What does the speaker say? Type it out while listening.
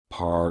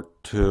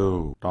Part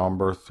 2.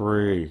 Number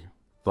 3.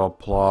 The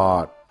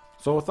plot.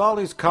 So with all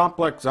these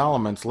complex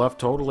elements left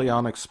totally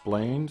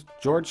unexplained,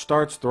 George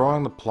starts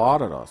throwing the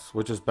plot at us,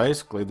 which is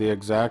basically the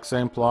exact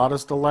same plot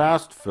as the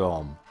last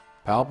film.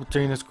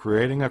 Palpatine is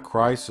creating a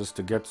crisis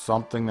to get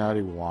something that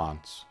he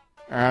wants.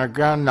 And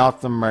again,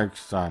 nothing makes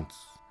sense.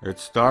 It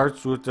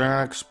starts with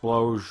an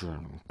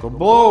explosion.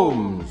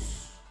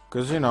 Kablooms!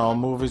 Cause you know, a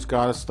movie's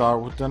gotta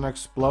start with an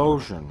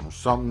explosion, or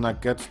something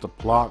that gets the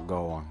plot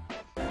going.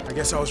 I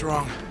guess I was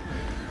wrong.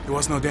 There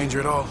was no danger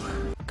at all.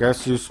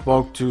 Guess you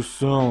spoke too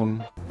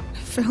soon. I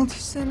failed you,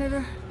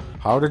 Senator.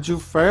 How did you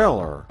fail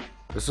her?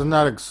 Isn't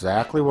that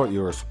exactly what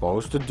you were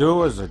supposed to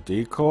do as a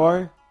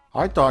decoy?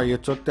 I thought you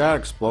took that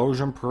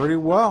explosion pretty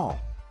well.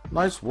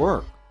 Nice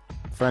work.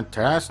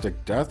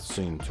 Fantastic death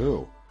scene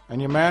too.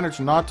 And you managed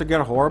not to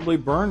get horribly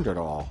burned at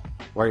all.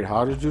 Wait,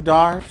 how did you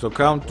die? So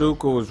Count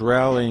Dooku was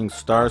rallying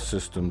star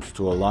systems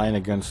to align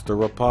against the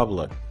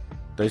Republic.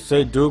 They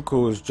say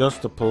Dooku is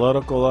just a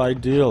political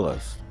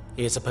idealist.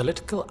 He is a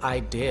political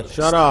idealist.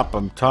 Shut up,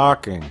 I'm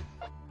talking.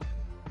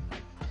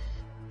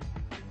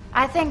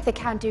 I think the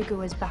Count Dooku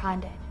was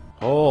behind it.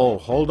 Oh,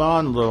 hold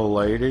on, little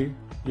lady.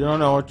 You don't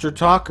know what you're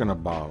talking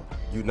about.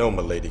 You know,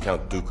 milady,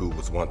 Count Dooku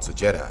was once a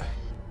Jedi.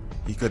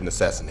 He couldn't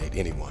assassinate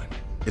anyone.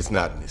 It's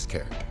not in his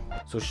character.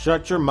 So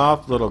shut your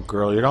mouth, little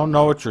girl. You don't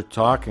know what you're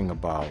talking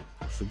about.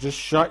 So just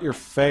shut your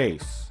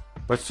face.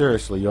 But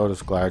seriously,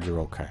 Yoda's glad you're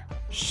okay.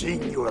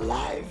 Seeing you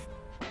alive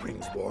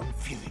brings warm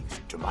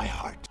feelings to my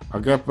heart. I'll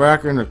get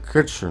back in the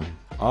kitchen.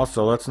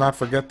 Also, let's not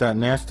forget that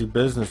nasty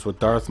business with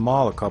Darth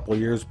Maul a couple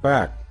years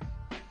back.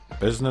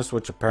 Business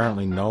which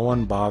apparently no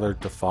one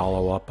bothered to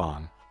follow up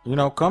on. You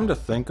know, come to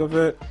think of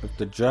it, if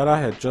the Jedi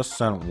had just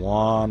sent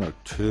 1 or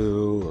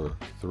 2 or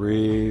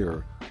 3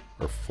 or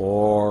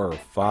 4 or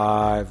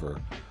 5 or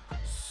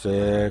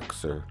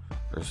 6 or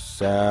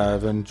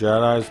 7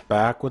 Jedis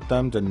back with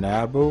them to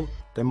Naboo,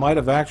 they might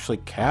have actually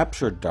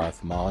captured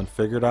Darth Maul and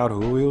figured out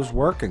who he was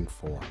working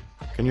for.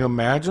 Can you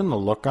imagine the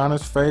look on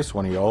his face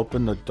when he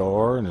opened the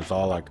door and is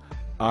all like,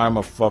 I'm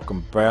a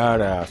fucking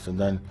badass, and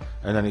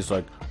then he's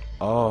like,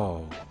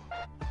 oh,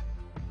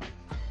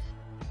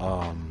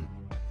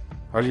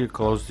 how do you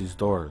close these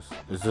doors?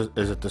 Is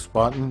it this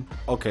button?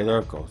 Okay, there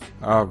it goes.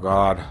 Oh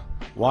god.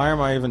 Why am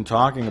I even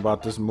talking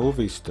about this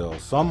movie still?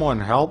 Someone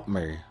help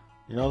me.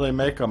 You know, they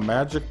make a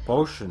magic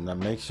potion that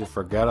makes you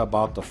forget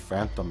about the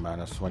Phantom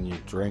Menace when you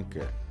drink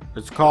it.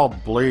 It's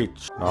called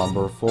bleach.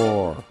 Number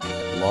 4.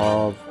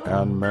 Love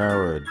and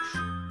marriage.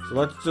 So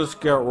let's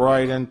just get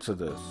right into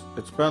this.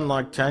 It's been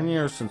like 10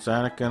 years since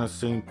Anakin has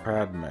seen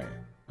Padme.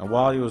 And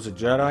while he was a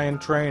Jedi in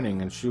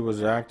training and she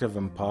was active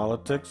in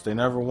politics, they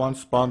never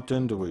once bumped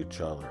into each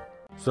other.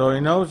 So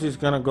he knows he's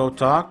gonna go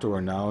talk to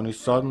her now, and he's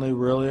suddenly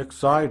really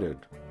excited.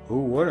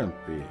 Who wouldn't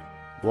be?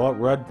 What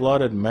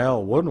red-blooded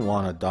male wouldn't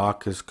want to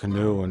dock his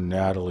canoe in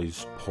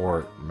Natalie's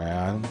port,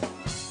 man?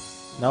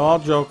 Now, all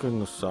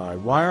joking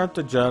aside, why aren't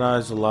the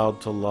Jedis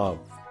allowed to love?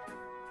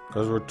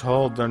 Because we're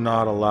told they're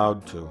not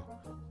allowed to.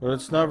 But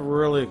it's never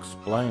really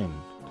explained.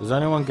 Does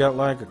anyone get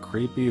like a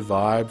creepy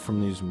vibe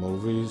from these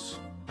movies?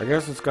 I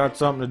guess it's got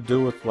something to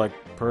do with like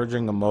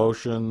purging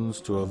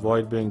emotions to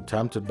avoid being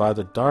tempted by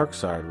the dark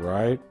side,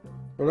 right?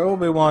 But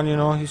Obi-Wan, you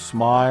know, he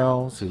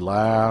smiles, he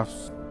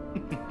laughs,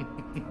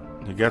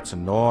 he gets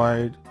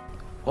annoyed.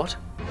 What?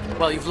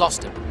 Well, you've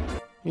lost him.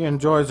 He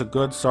enjoys a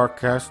good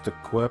sarcastic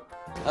quip.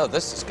 Oh,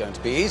 this is going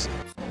to be easy.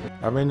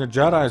 I mean, the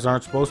Jedis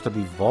aren't supposed to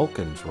be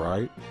Vulcans,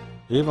 right?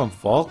 Even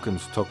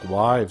Vulcans took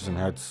wives and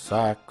had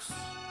sex.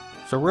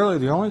 So really,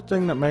 the only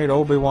thing that made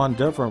Obi-Wan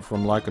different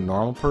from like a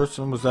normal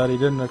person was that he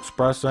didn't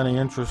express any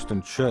interest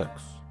in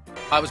chicks.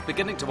 I was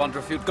beginning to wonder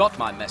if you'd got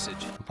my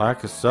message.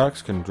 Lack of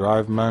sex can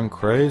drive men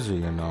crazy,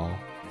 you know.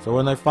 So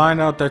when they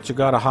find out that you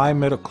got a high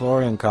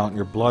midichlorian count in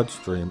your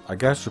bloodstream, I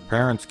guess your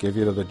parents give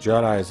you to the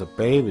Jedi as a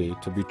baby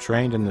to be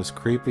trained in this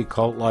creepy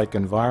cult-like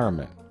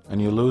environment,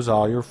 and you lose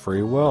all your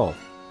free will.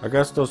 I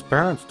guess those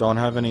parents don't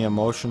have any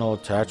emotional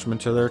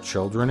attachment to their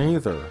children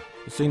either.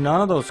 You see, none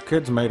of those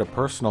kids made a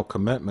personal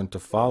commitment to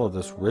follow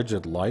this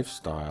rigid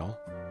lifestyle.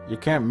 You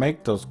can't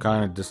make those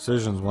kind of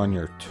decisions when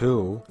you're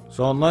 2.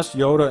 So unless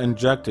Yoda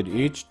injected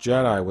each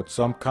Jedi with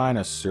some kind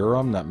of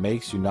serum that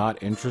makes you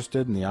not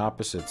interested in the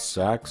opposite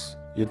sex,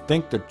 you'd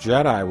think the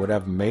Jedi would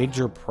have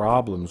major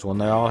problems when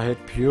they all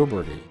hit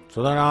puberty.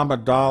 So then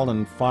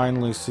Amidala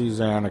finally sees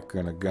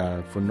Anakin again,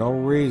 and for no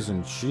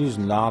reason she's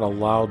not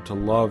allowed to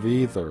love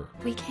either.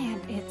 We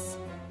can't. It's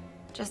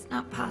just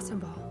not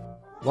possible.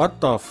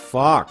 What the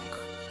fuck?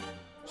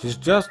 She's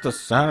just a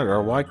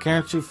senator. Why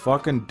can't she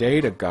fucking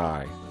date a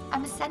guy?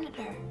 I'm a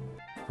senator.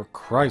 For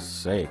Christ's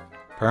sake.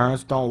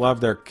 Parents don't love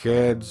their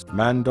kids.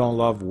 Men don't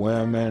love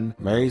women.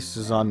 Mace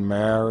is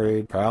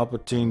unmarried.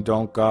 Palpatine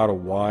don't got a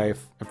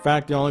wife. In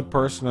fact, the only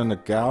person in the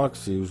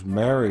galaxy who's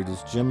married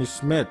is Jimmy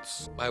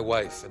Smits. My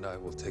wife and I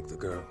will take the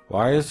girl.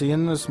 Why is he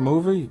in this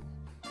movie?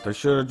 They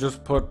should have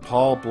just put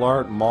Paul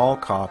Blart Mall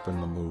Cop in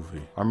the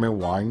movie. I mean,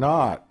 why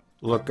not?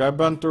 Look, I've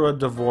been through a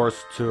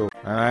divorce too,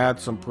 and I had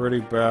some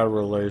pretty bad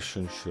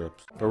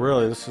relationships. But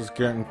really, this is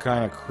getting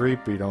kind of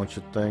creepy, don't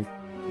you think?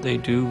 they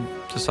do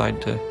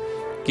decide to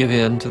give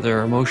in to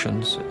their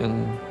emotions,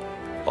 and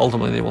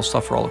ultimately they will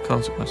suffer all the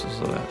consequences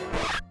of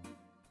that.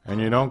 And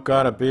you don't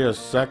gotta be a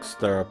sex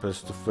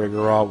therapist to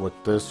figure out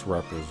what this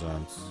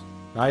represents.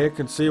 Now you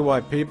can see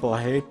why people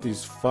hate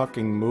these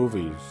fucking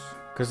movies.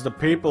 Cause the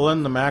people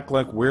in them act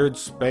like weird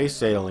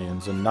space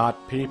aliens and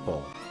not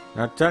people.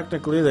 Now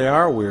technically they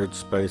are weird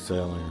space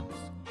aliens,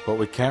 but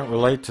we can't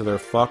relate to their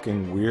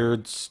fucking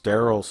weird,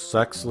 sterile,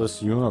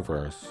 sexless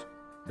universe.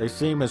 They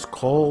seem as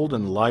cold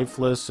and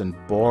lifeless and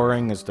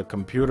boring as the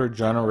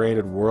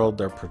computer-generated world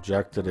they're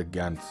projected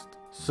against.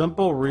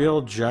 Simple,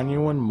 real,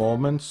 genuine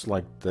moments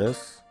like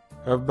this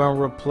have been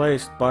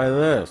replaced by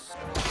this.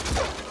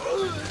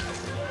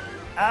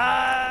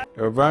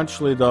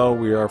 Eventually, though,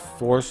 we are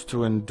forced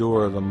to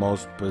endure the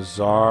most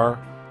bizarre,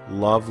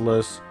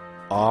 loveless,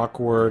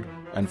 awkward,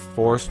 and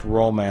forced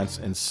romance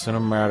in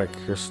cinematic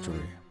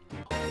history.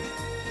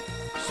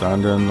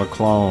 Send in the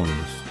clones.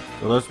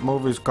 So this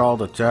movie's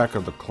called Attack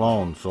of the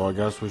Clones, so I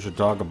guess we should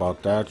talk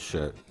about that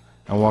shit.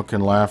 And what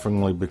can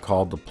laughingly be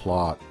called the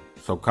plot.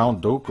 So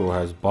Count Dooku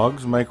has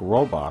bugs make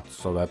robots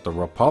so that the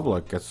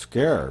Republic gets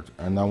scared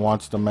and then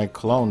wants to make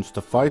clones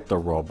to fight the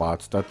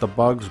robots that the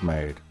bugs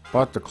made.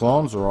 But the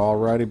clones are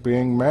already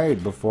being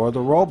made before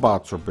the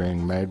robots are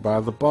being made by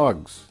the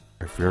bugs.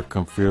 If you're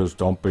confused,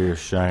 don't be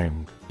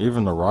ashamed.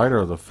 Even the writer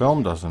of the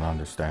film doesn't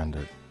understand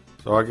it.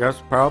 So I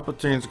guess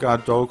Palpatine's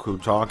got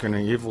Dooku talking to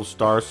evil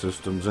star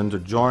systems into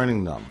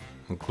joining them,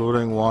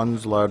 including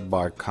ones led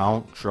by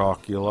Count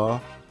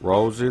Chocula,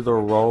 Rosie the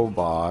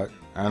Robot,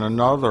 and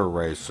another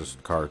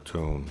racist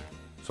cartoon.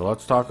 So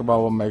let's talk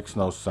about what makes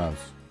no sense.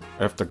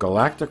 If the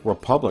Galactic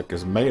Republic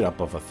is made up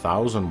of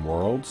 1,000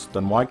 worlds,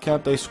 then why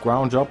can't they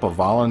scrounge up a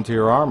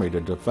volunteer army to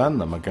defend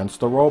them against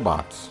the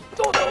robots?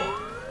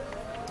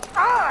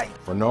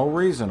 For no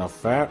reason, a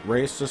fat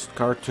racist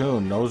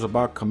cartoon knows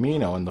about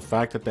Kamino and the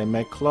fact that they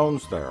make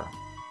clones there.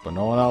 But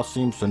no one else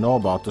seems to know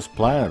about this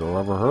planet or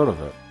ever heard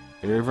of it.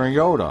 Even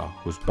Yoda,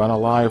 who's been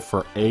alive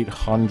for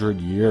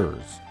 800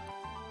 years.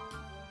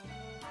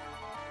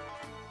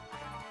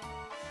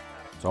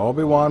 So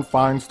Obi-Wan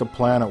finds the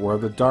planet where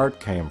the dart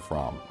came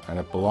from, and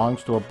it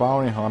belongs to a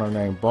bounty hunter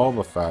named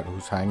Boba Fett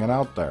who's hanging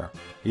out there.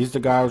 He's the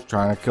guy who's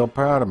trying to kill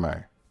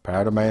Padme.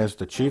 Padme is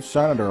the chief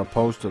senator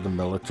opposed to the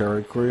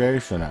Military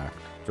Creation Act.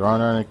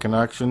 Drawing any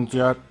connections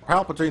yet?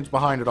 Palpatine's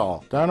behind it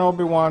all. Then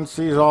Obi-Wan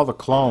sees all the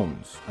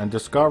clones, and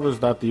discovers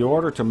that the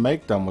order to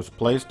make them was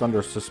placed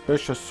under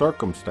suspicious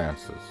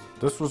circumstances.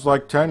 This was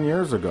like 10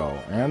 years ago,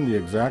 and the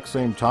exact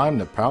same time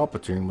that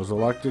Palpatine was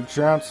elected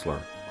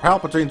Chancellor.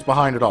 Palpatine's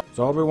behind it all.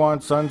 So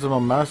Obi-Wan sends him a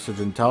message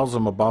and tells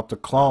him about the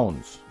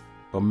clones.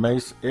 But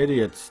Mace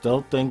Idiot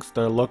still thinks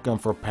they're looking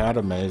for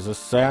Padme's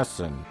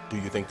assassin. Do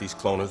you think these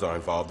cloners are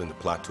involved in the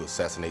plot to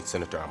assassinate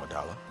Senator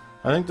Amidala?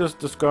 I think this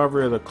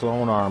discovery of the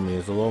clone army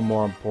is a little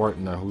more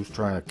important than who's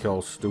trying to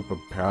kill stupid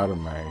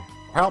Padme.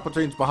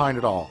 Palpatine's behind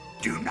it all.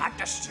 Do not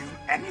assume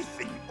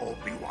anything,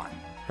 Obi-Wan.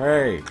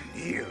 Hey.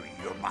 Clear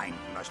your mind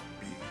must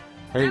be.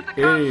 Hey, Did the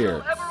Council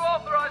idiots. ever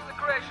authorize the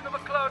creation of a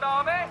clone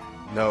army?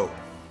 No.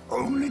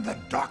 Only the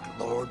Dark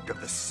Lord of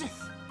the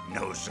Sith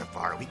knows of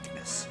our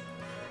weakness.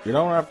 You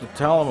don't have to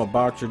tell him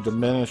about your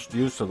diminished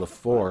use of the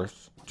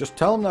Force. Just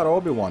tell him that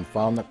Obi-Wan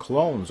found that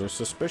clones are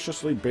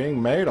suspiciously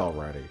being made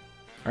already.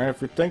 And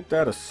if you think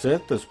that a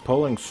Sith is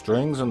pulling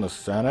strings in the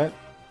Senate,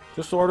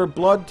 just order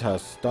blood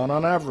tests done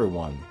on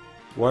everyone.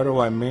 What do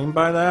I mean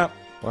by that?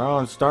 Well,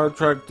 in Star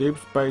Trek Deep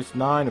Space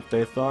Nine, if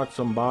they thought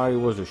somebody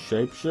was a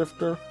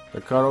shapeshifter,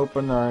 they cut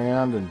open their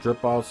hand and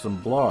drip out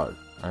some blood.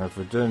 And if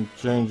it didn't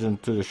change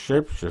into the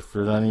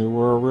shapeshifter, then you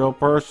were a real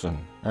person.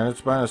 And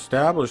it's been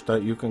established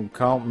that you can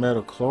count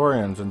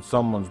midichlorians in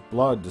someone's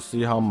blood to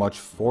see how much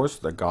force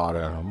they got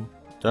in them.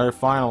 They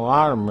find a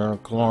lot of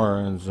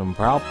midichlorians in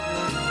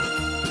Palpatine.